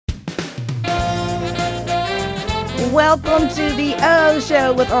Welcome to the O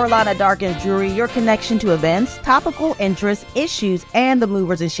Show with Orlana Darkins Drury, your connection to events, topical interests, issues, and the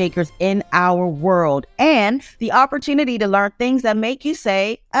movers and shakers in our world, and the opportunity to learn things that make you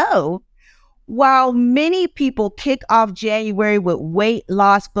say, oh. While many people kick off January with weight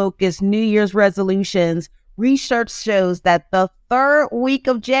loss focused New Year's resolutions, research shows that the third week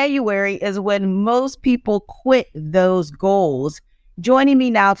of January is when most people quit those goals. Joining me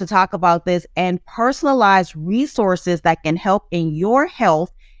now to talk about this and personalized resources that can help in your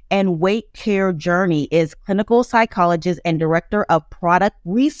health and weight care journey is clinical psychologist and director of product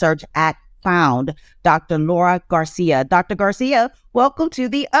research at Found, Dr. Laura Garcia. Dr. Garcia, welcome to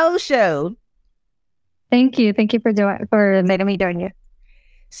the O Show. Thank you. Thank you for letting me join you.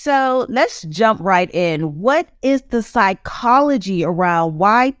 So let's jump right in. What is the psychology around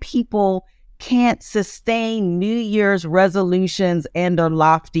why people can't sustain New Year's resolutions and their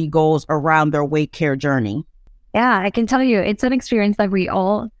lofty goals around their weight care journey? Yeah, I can tell you it's an experience that we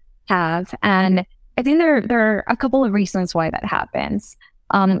all have. And I think there are a couple of reasons why that happens.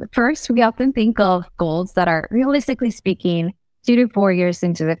 First, we often think of goals that are realistically speaking 2 to 4 years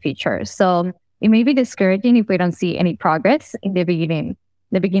into the future. So it may be discouraging if we don't see any progress in the beginning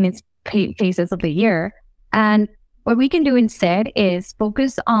phases of the year. And what we can do instead is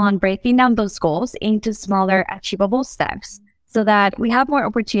focus on breaking down those goals into smaller, achievable steps so that we have more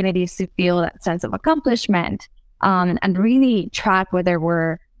opportunities to feel that sense of accomplishment and really track whether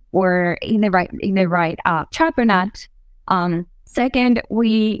we're in the right track or not. Second,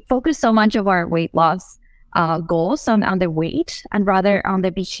 we focus so much of our weight loss goals on the weight and rather on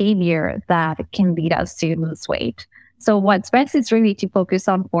the behavior that can lead us to lose weight. So what's best is really to focus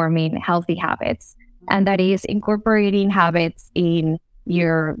on forming healthy habits, and that is incorporating habits in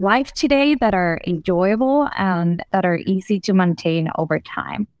your life today that are enjoyable and that are easy to maintain over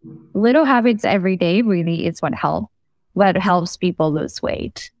time. Little habits every day really is what helps people lose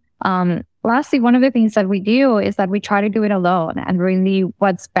weight. Lastly, one of the things that we do is that we try to do it alone. And really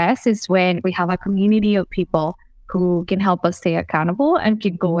what's best is when we have a community of people who can help us stay accountable and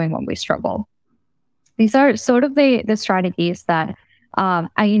keep going when we struggle. These are sort of the strategies that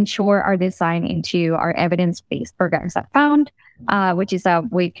I ensure are designed into our evidence-based programs at Found, which is a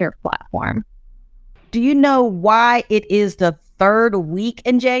weight care platform. Do you know why it is the third week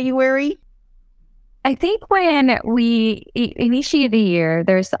in January? I think when we initiate the year,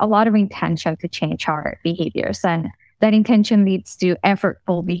 there's a lot of intention to change our behaviors, and that intention leads to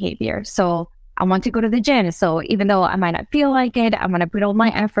effortful behavior. So I want to go to the gym. So even though I might not feel like it, I'm going to put all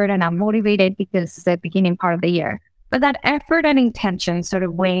my effort and I'm motivated because it's the beginning part of the year. But that effort and intention sort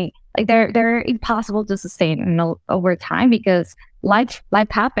of they're impossible to sustain over time because life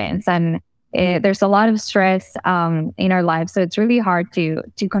happens and there's a lot of stress in our lives. So it's really hard to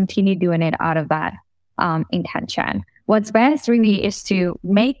continue doing it out of that intention. What's best really is to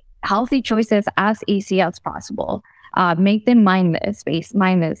make healthy choices as easy as possible. Make them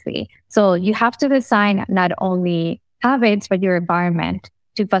mindlessly. So you have to design not only habits, but your environment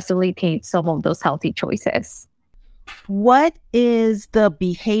to facilitate some of those healthy choices. What is the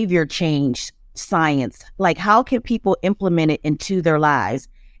behavior change science? Like, how can people implement it into their lives?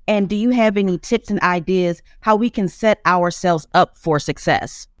 And do you have any tips and ideas how we can set ourselves up for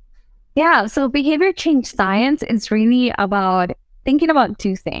success? Yeah, so behavior change science is really about thinking about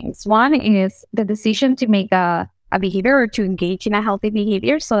two things. One is the decision to make a behavior or to engage in a healthy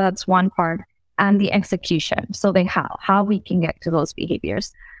behavior. So that's one part. And the execution. So the how we can get to those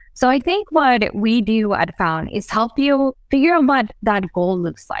behaviors. So I think what we do at Found is help you figure out what that goal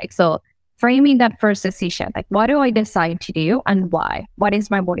looks like. So framing that first decision, like what do I decide to do and why? What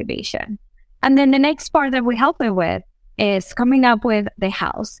is my motivation? And then the next part that we help you with is coming up with the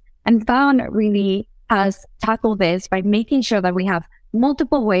hows. And Found really has tackled this by making sure that we have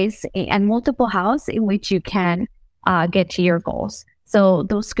multiple ways and multiple hows in which you can get to your goals. So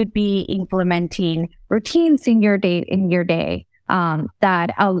those could be implementing routines in your day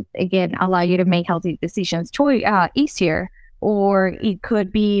that again allow you to make healthy decisions easier. Or it could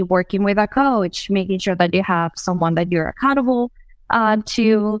be working with a coach, making sure that you have someone that you're accountable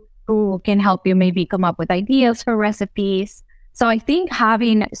to, who can help you maybe come up with ideas for recipes. So I think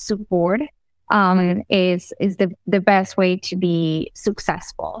having support is the best way to be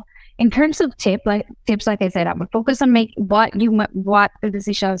successful. In terms of tips, like I said, I would focus on what the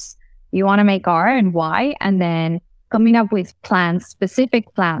decisions you want to make are and why, and then coming up with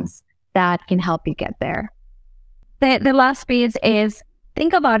specific plans that can help you get there. The last piece is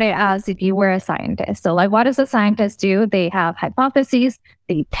think about it as if you were a scientist. So like, what does a scientist do? They have hypotheses,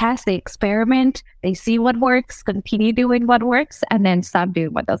 they test, they experiment, they see what works, continue doing what works, and then stop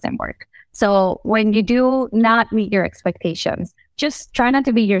doing what doesn't work. So when you do not meet your expectations, just try not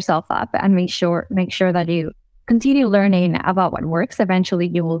to beat yourself up and make sure that you continue learning about what works. Eventually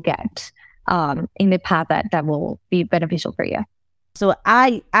you will get in the path that will be beneficial for you. So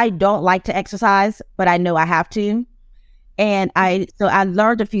I don't like to exercise, but I know I have to. And I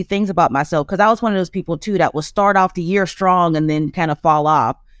learned a few things about myself, because I was one of those people too that will start off the year strong and then kind of fall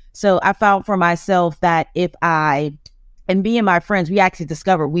off. So I found for myself that and me and my friends, we actually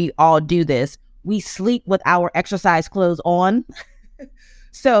discovered we all do this. We sleep with our exercise clothes on.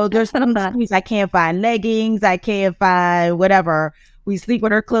 So there's some days I can't find leggings, I can't find whatever. We sleep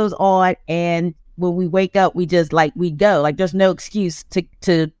with our clothes on, and when we wake up, we just we go. Like there's no excuse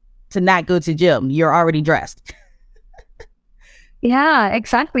to not go to gym. You're already dressed. Yeah,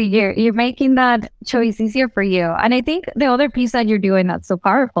 exactly. You're making that choice easier for you. And I think the other piece that you're doing that's so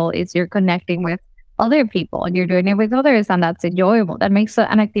powerful is you're connecting with other people and you're doing it with others, and that's enjoyable. That makes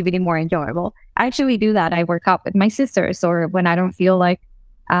an activity more enjoyable. I actually do that. I work out with my sisters, or when I don't feel like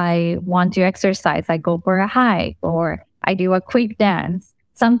I want to exercise, I go for a hike or I do a quick dance.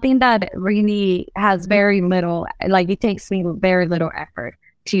 Something that really has very little, it takes me very little effort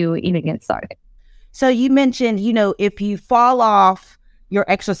to even get started. So you mentioned, if you fall off your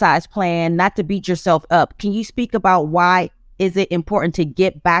exercise plan, not to beat yourself up. Can you speak about why is it important to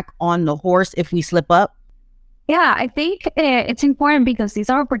get back on the horse if we slip up? Yeah, I think it's important because these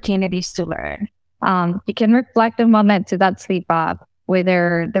are opportunities to learn. You can reflect on what led to that slip up,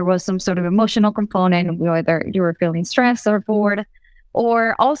 whether there was some sort of emotional component, whether you were feeling stressed or bored,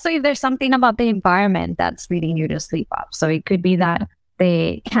 or also if there's something about the environment that's leading you to slip up. So it could be that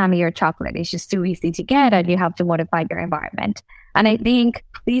the candy or chocolate is just too easy to get and you have to modify your environment. And I think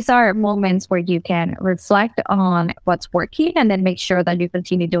these are moments where you can reflect on what's working and then make sure that you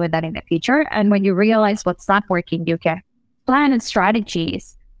continue doing that in the future. And when you realize what's not working, you can plan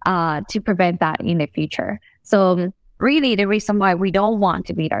strategies to prevent that in the future. So really the reason why we don't want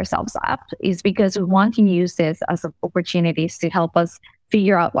to beat ourselves up is because we want to use this as opportunities to help us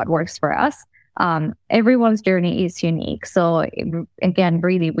figure out what works for us. Everyone's journey is unique. So again,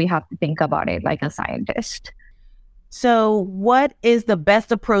 really, we have to think about it like a scientist. So what is the best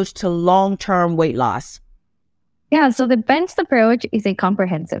approach to long-term weight loss? Yeah, so the best approach is a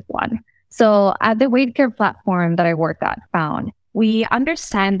comprehensive one. So at the weight care platform that I work at, Found, we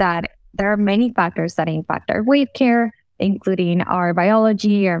understand that there are many factors that impact our weight care, including our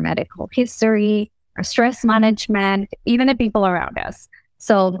biology, our medical history, our stress management, even the people around us.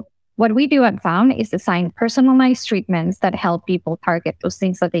 So what we do at Found is design personalized treatments that help people target those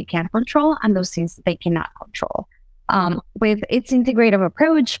things that they can control and those things that they cannot control. With its integrative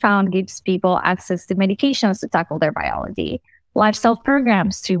approach, Found gives people access to medications to tackle their biology, lifestyle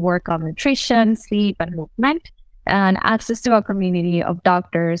programs to work on nutrition, sleep, and movement, and access to a community of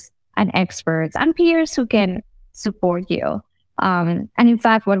doctors and experts and peers who can support you. And in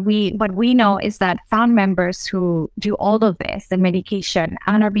fact, what we know is that Found members who do all of this, the medication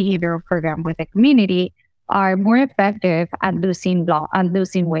and our behavioral program with the community, are more effective at losing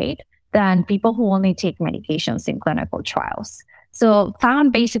weight than people who only take medications in clinical trials. So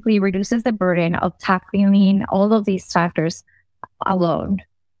Found basically reduces the burden of tackling all of these factors alone.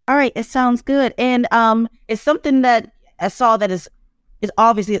 All right, it sounds good. And it's something that I saw that is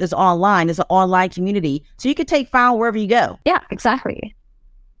obviously it's online. It's an online community. So you could take Found wherever you go. Yeah, exactly.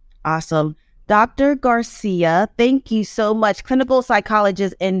 Awesome. Dr. Garcia, thank you so much. Clinical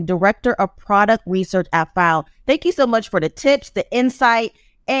psychologist and director of product research at Found. Thank you so much for the tips, the insight.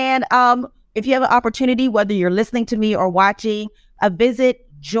 And if you have an opportunity, whether you're listening to me or watching, visit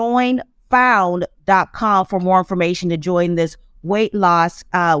joinfound.com for more information to join this weight loss,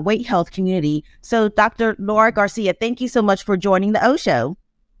 weight health community. So Dr. Laura Garcia, thank you so much for joining the O Show.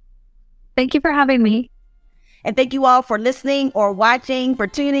 Thank you for having me. And thank you all for listening or watching, for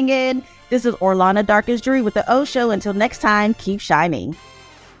tuning in. This is Orlana Darkins Drury with the O Show. Until next time, keep shining.